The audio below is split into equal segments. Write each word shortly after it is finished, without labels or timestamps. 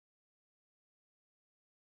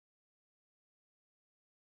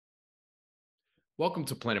Welcome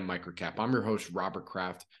to Planet MicroCap. I'm your host, Robert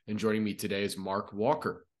Kraft, and joining me today is Mark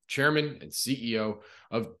Walker, Chairman and CEO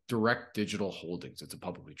of Direct Digital Holdings. It's a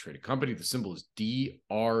publicly traded company. The symbol is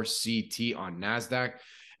DRCT on Nasdaq,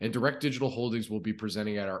 and Direct Digital Holdings will be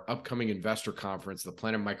presenting at our upcoming investor conference, the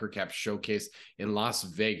Planet MicroCap Showcase in Las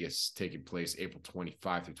Vegas, taking place April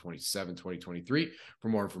 25 through 27, 2023. For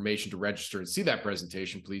more information to register and see that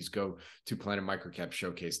presentation, please go to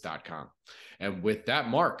planetmicrocapshowcase.com. And with that,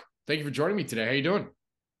 Mark, thank you for joining me today. How you doing?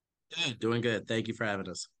 Good, doing good. Thank you for having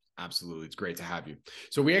us. Absolutely. It's great to have you.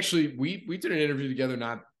 So we actually, we did an interview together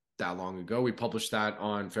not that long ago. We published that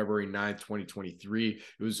on February 9th, 2023.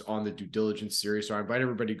 It was on the due diligence series. So I invite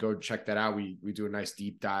everybody to go check that out. We do a nice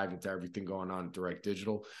deep dive into everything going on at Direct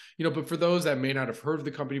Digital, but for those that may not have heard of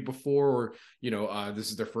the company before, or,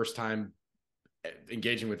 this is their first time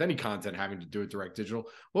engaging with any content having to do with Direct Digital,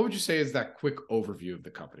 what would you say is that quick overview of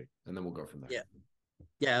the company? And then we'll go from there.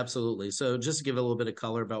 Yeah, absolutely. So just to give a little bit of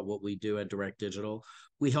color about what we do at Direct Digital,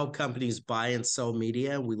 we help companies buy and sell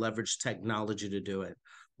media. We leverage technology to do it.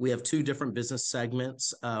 We have two different business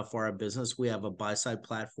segments for our business. We have a buy-side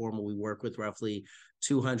platform where we work with roughly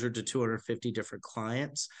 200 to 250 different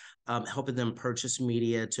clients, helping them purchase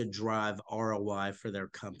media to drive ROI for their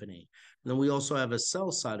company. And then we also have a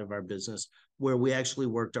sell side of our business where we actually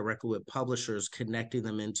work directly with publishers, connecting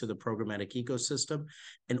them into the programmatic ecosystem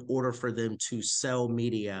in order for them to sell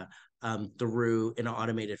media through in an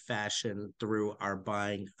automated fashion through our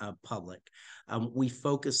buying public. We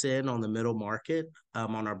focus in on the middle market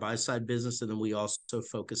on our buy-side business, and then we also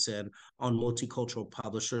focus in on multicultural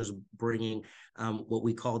publishers, bringing what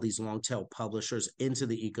we call these long-tail publishers into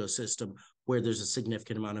the ecosystem where there's a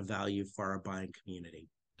significant amount of value for our buying community.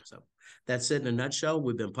 So that's it in a nutshell.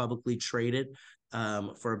 We've been publicly traded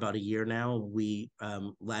for about a year now. We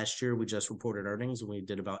last year we just reported earnings and we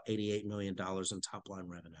did about $88 million in top line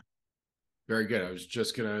revenue. Very good. I was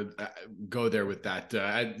just gonna go there with that.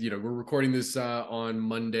 We're recording this on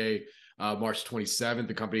Monday, March 27th.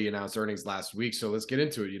 The company announced earnings last week, so let's get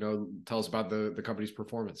into it. Tell us about the company's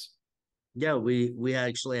performance. Yeah, we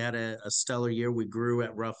actually had a stellar year. We grew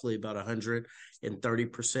at roughly about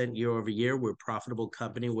 130% year over year. We're a profitable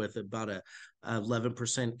company with about a 11%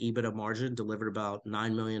 EBITDA margin, delivered about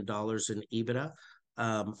 $9 million in EBITDA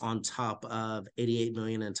on top of $88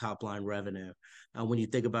 million in top line revenue. When you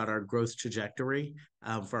think about our growth trajectory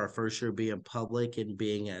for our first year being public and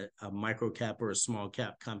being a micro cap or a small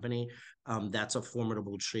cap company, that's a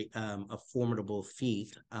formidable feat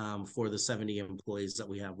for the 70 employees that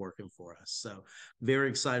we have working for us. So very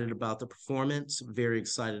excited about the performance, very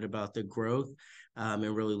excited about the growth,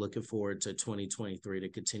 and really looking forward to 2023 to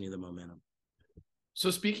continue the momentum.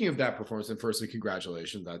 So speaking of that performance, and firstly,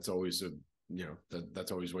 congratulations. That's always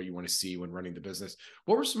that's always what you want to see when running the business.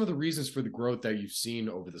 What were some of the reasons for the growth that you've seen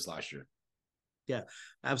over this last year? Yeah,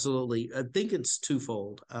 absolutely. I think it's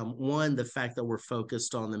twofold. One, the fact that we're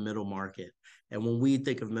focused on the middle market. And when we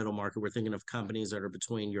think of middle market, we're thinking of companies that are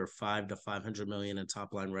between your 5 to 500 million in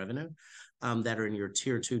top line revenue that are in your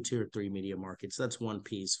tier 2, tier 3 media markets. That's one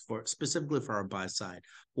piece for specifically for our buy side.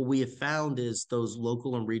 What we have found is those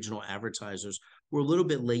local and regional advertisers were a little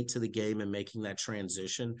bit late to the game in making that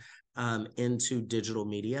transition into digital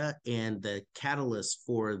media. And the catalyst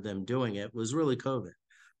for them doing it was really COVID.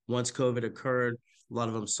 Once COVID occurred, a lot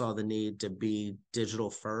of them saw the need to be digital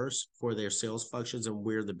first for their sales functions, and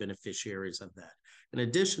we're the beneficiaries of that. In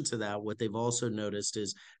addition to that, what they've also noticed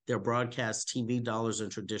is their broadcast TV dollars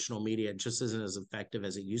and traditional media just isn't as effective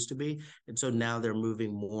as it used to be. And so now they're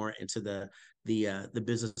moving more into the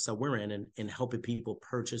business that we're in and helping people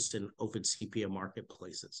purchase in open CPM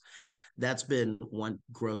marketplaces. That's been one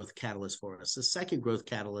growth catalyst for us. The second growth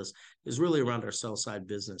catalyst is really around our sell side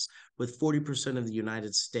business, with 40% of the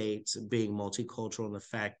United States being multicultural, and the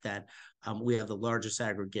fact that we have the largest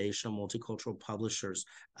aggregation of multicultural publishers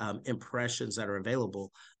impressions that are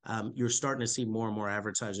available. You're starting to see more and more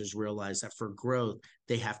advertisers realize that for growth,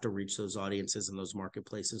 they have to reach those audiences in those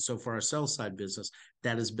marketplaces. So for our sell side business,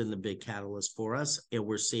 that has been the big catalyst for us, and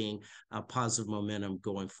we're seeing a positive momentum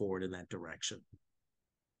going forward in that direction.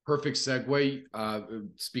 Perfect segue.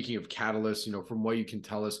 Speaking of catalysts, from what you can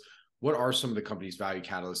tell us, what are some of the company's value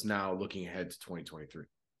catalysts now looking ahead to 2023?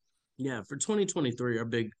 Yeah, for 2023, our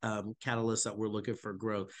big catalyst that we're looking for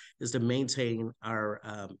growth is to maintain our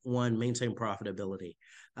maintain profitability.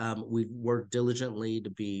 We've worked diligently to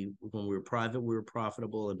be, when we were private, we were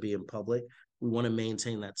profitable, and being public, We want to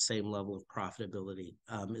maintain that same level of profitability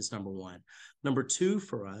is number one. Number two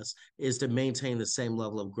for us is to maintain the same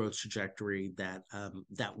level of growth trajectory that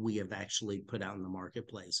we have actually put out in the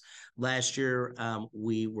marketplace. Last year,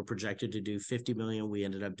 we were projected to do 50 million. We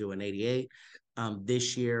ended up doing 88.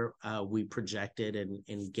 This year, we projected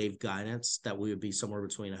and gave guidance that we would be somewhere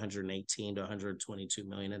between 118 to 122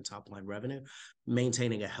 million in top line revenue,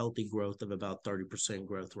 maintaining a healthy growth of about 30%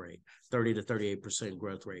 growth rate, 30 to 38%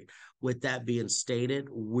 growth rate. With that being stated,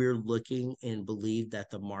 we're looking and believe that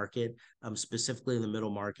the market, specifically in the middle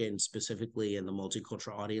market and specifically in the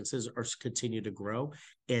multicultural audiences, are continue to grow.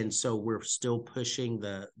 And so we're still pushing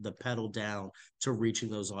the pedal down to reaching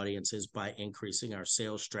those audiences by increasing our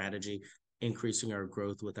sales strategy, increasing our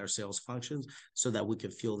growth with our sales functions so that we can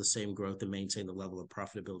fuel the same growth and maintain the level of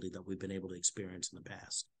profitability that we've been able to experience in the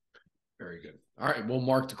past. Very good. All right. Well,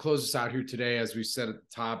 Mark, to close us out here today, as we said at the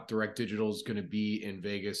top, Direct Digital is going to be in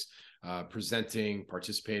Vegas, presenting,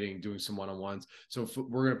 participating, doing some one-on-ones. So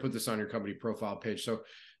we're going to put this on your company profile page. So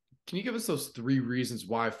can you give us those 3 reasons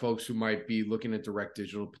why folks who might be looking at Direct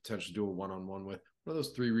Digital potentially do a one-on-one with? What are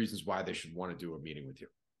those 3 reasons why they should want to do a meeting with you?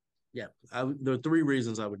 Yeah, the 3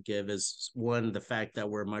 reasons I would give is 1, the fact that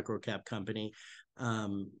we're a microcap company.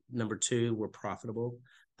 Number 2, we're profitable,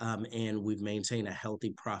 and we've maintained a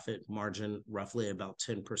healthy profit margin, roughly about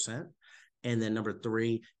 10%. And then number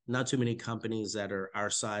 3, not too many companies that are our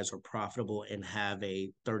size are profitable and have a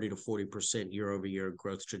 30 to 40% year-over-year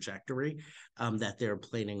growth trajectory that they're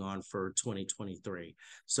planning on for 2023.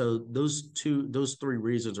 So those 3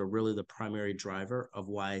 reasons are really the primary driver of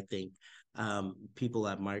why I think people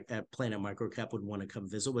at Planet MicroCap would want to come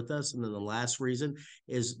visit with us. And then the last reason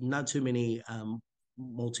is not too many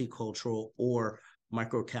multicultural or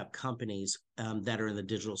microcap companies that are in the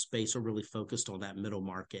digital space are really focused on that middle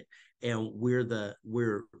market, and we're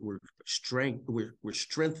strength,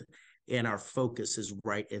 and our focus is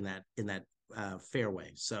right in that fairway.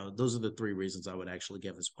 So those are the 3 reasons I would actually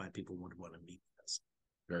give us why people would want to meet with us.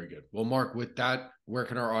 Very good. Well, Mark, with that, where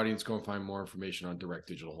can our audience go and find more information on Direct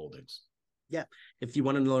Digital Holdings? Yeah, if you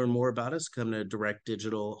want to learn more about us, come to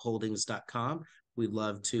directdigitalholdings.com. We'd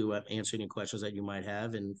love to answer any questions that you might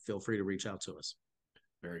have, and feel free to reach out to us.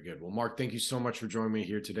 Very good. Well, Mark, thank you so much for joining me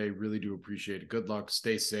here today. Really do appreciate it. Good luck.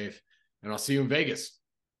 Stay safe. And I'll see you in Vegas.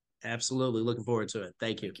 Absolutely. Looking forward to it.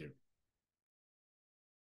 Thank you. Thank you.